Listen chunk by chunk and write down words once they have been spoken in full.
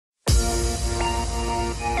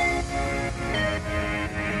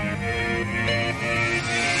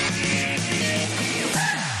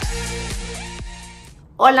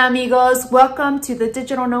Hola amigos, welcome to the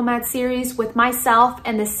Digital Nomad series with myself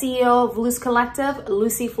and the CEO of Luz Collective,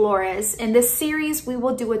 Lucy Flores. In this series, we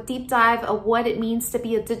will do a deep dive of what it means to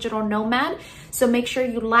be a digital nomad. So make sure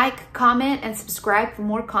you like, comment, and subscribe for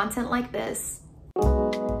more content like this.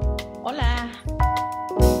 Hola.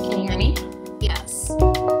 Can you hear me? Yes.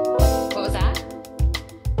 What was that?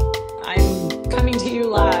 I'm coming to you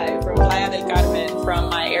live from Playa del Carmen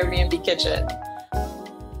from my Airbnb kitchen.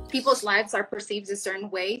 People's lives are perceived a certain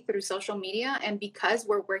way through social media, and because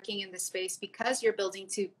we're working in this space, because you're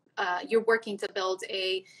working to build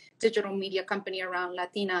a digital media company around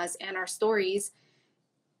Latinas and our stories,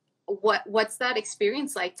 what's that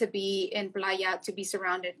experience like to be in Playa, to be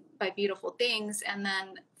surrounded by beautiful things, and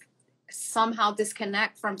then somehow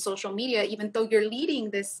disconnect from social media, even though you're leading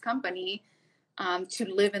this company, to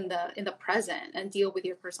live in the present and deal with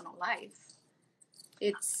your personal life?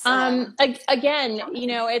 It's again, you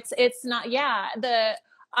know, it's not,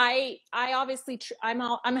 I obviously I'm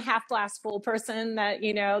a half glass full person, that,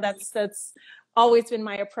 you know, that's always been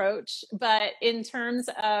my approach. But in terms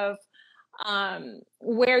of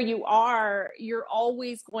where you are, you're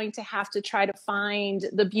always going to have to try to find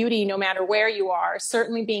the beauty no matter where you are.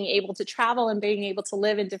 Certainly being able to travel and being able to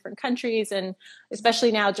live in different countries, and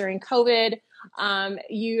especially now during COVID,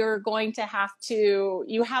 you're going to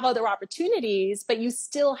you have other opportunities, but you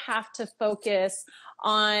still have to focus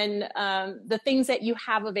on the things that you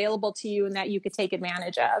have available to you and that you could take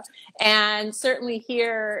advantage of. And certainly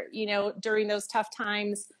here, you know, during those tough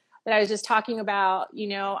times that I was just talking about, you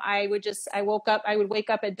know, I would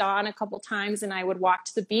wake up at dawn a couple times and I would walk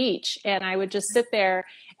to the beach and I would just sit there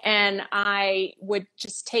and I would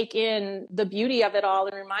just take in the beauty of it all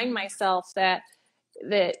and remind myself that,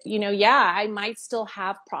 you know, I might still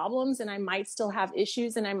have problems and I might still have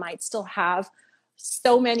issues and I might still have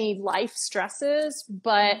so many life stresses,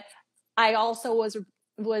 but I also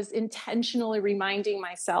was intentionally reminding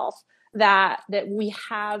myself that we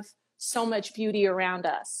have so much beauty around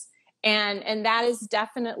us. And that is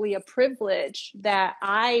definitely a privilege that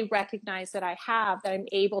I recognize that I have, that I'm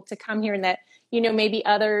able to come here, and that, you know, maybe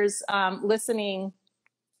others listening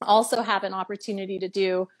also have an opportunity to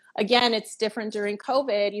do. Again, it's different during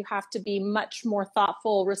COVID. You have to be much more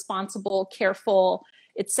thoughtful, responsible, careful,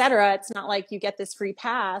 etc. It's not like you get this free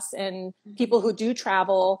pass. And people who do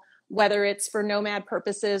travel, whether it's for nomad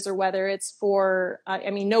purposes or whether it's for, I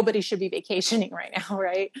mean, nobody should be vacationing right now,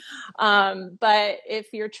 right? But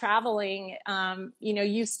if you're traveling, you know,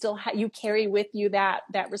 you still you carry with you that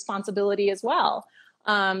responsibility as well,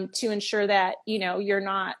 to ensure that, you know, you're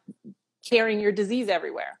not carrying your disease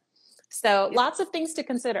everywhere. So lots of things to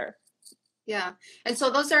consider. Yeah. And so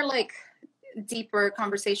those are like deeper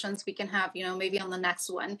conversations we can have, you know, maybe on the next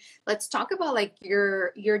one. Let's talk about like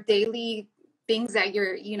your daily things that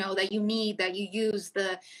that you need, that you use.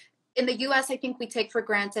 In the US, I think we take for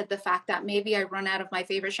granted the fact that maybe I run out of my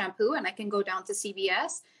favorite shampoo and I can go down to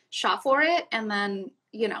CVS, shop for it, and then,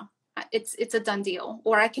 you know, it's a done deal.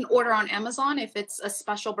 Or I can order on Amazon if it's a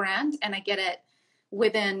special brand and I get it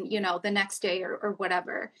within, you know, the next day or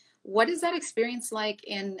whatever. What is that experience like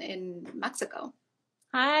in Mexico?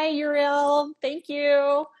 Hi, Uriel. Thank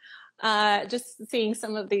you. Just seeing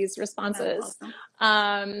some of these responses.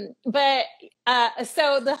 So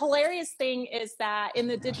the hilarious thing is that in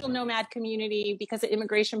the digital nomad community, because of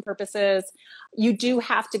immigration purposes, you do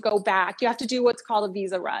have to go back. You have to do what's called a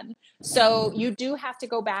visa run. So you do have to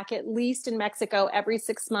go back, at least in Mexico, every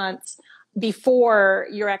 6 months before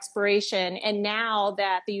your expiration. And now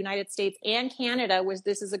that the United States and Canada, which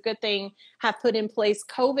this is a good thing, have put in place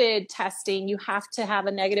COVID testing, you have to have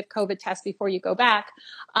a negative COVID test before you go back.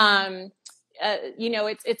 You know,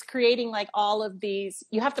 it's creating like all of these,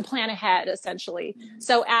 you have to plan ahead essentially.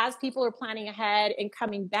 So as people are planning ahead and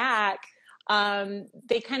coming back,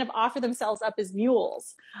 they kind of offer themselves up as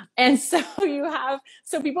mules. And so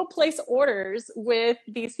people place orders with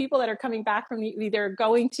these people that are coming back from either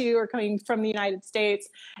going to or coming from the United States.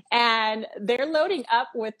 And they're loading up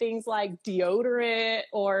with things like deodorant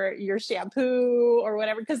or your shampoo or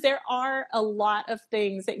whatever, because there are a lot of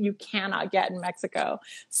things that you cannot get in Mexico.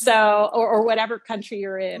 So, or whatever country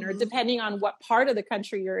you're in, or depending on what part of the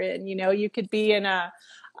country you're in, you know, you could be in a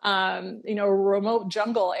remote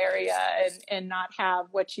jungle area and not have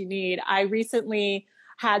what you need. I recently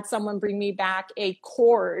had someone bring me back a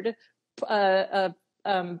cord,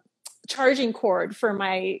 charging cord for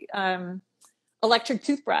my electric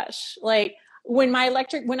toothbrush. Like, when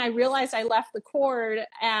I realized I left the cord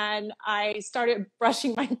and I started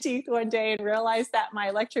brushing my teeth one day and realized that my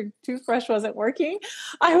electric toothbrush wasn't working,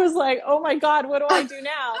 I was like, oh my God, what do I do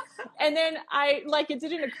now? And then it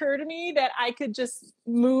didn't occur to me that I could just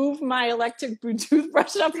move my electric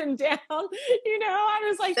toothbrush up and down. I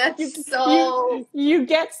was like, That's so, you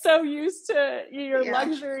get so used to your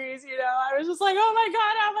luxuries, I was just like, oh my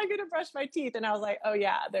God, how am I going to brush my teeth? And I was like, oh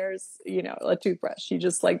yeah, there's, a toothbrush. You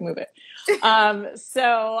just move it.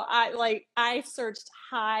 So I searched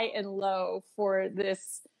high and low for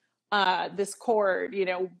this cord,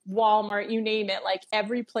 Walmart, you name it, like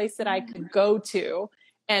every place that I could go to,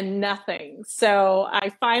 and nothing. So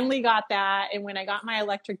I finally got that. And when I got my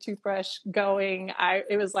electric toothbrush going, that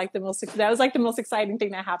was like the most exciting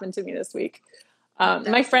thing that happened to me this week. I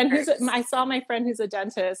saw my friend who's a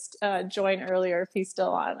dentist join earlier. If he's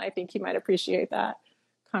still on, I think he might appreciate that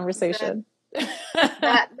conversation.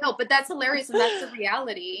 No, but that's hilarious, and that's the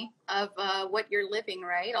reality of what you're living,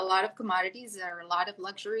 right? A lot of commodities, there are a lot of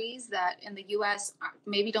luxuries that in the U.S.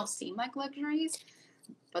 maybe don't seem like luxuries,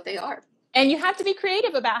 but they are. And you have to be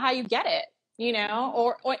creative about how you get it,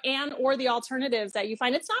 or the alternatives that you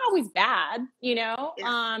find. It's not always bad,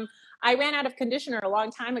 I ran out of conditioner a long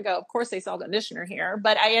time ago. Of course, they sell conditioner here,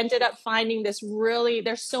 but I ended up finding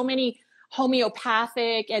there's so many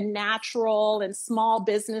homeopathic and natural and small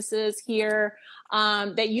businesses here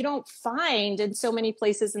that you don't find in so many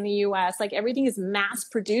places in the US. Like everything is mass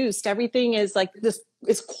produced. Everything is like this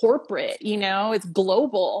is corporate, it's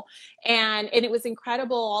global. And it was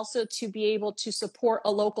incredible also to be able to support a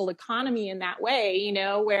local economy in that way,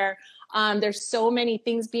 where there's so many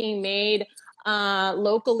things being made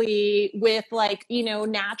locally with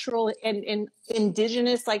natural and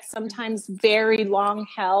indigenous, sometimes very long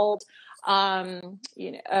held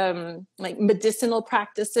medicinal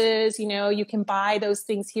practices. You can buy those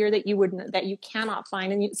things here that you cannot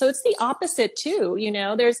find. And so it's the opposite too.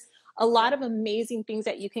 There's a lot of amazing things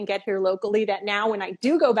that you can get here locally that now when I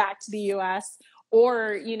do go back to the US,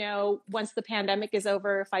 or, once the pandemic is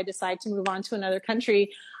over, if I decide to move on to another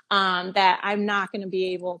country, that I'm not going to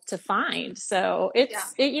be able to find. So it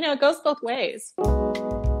goes both ways.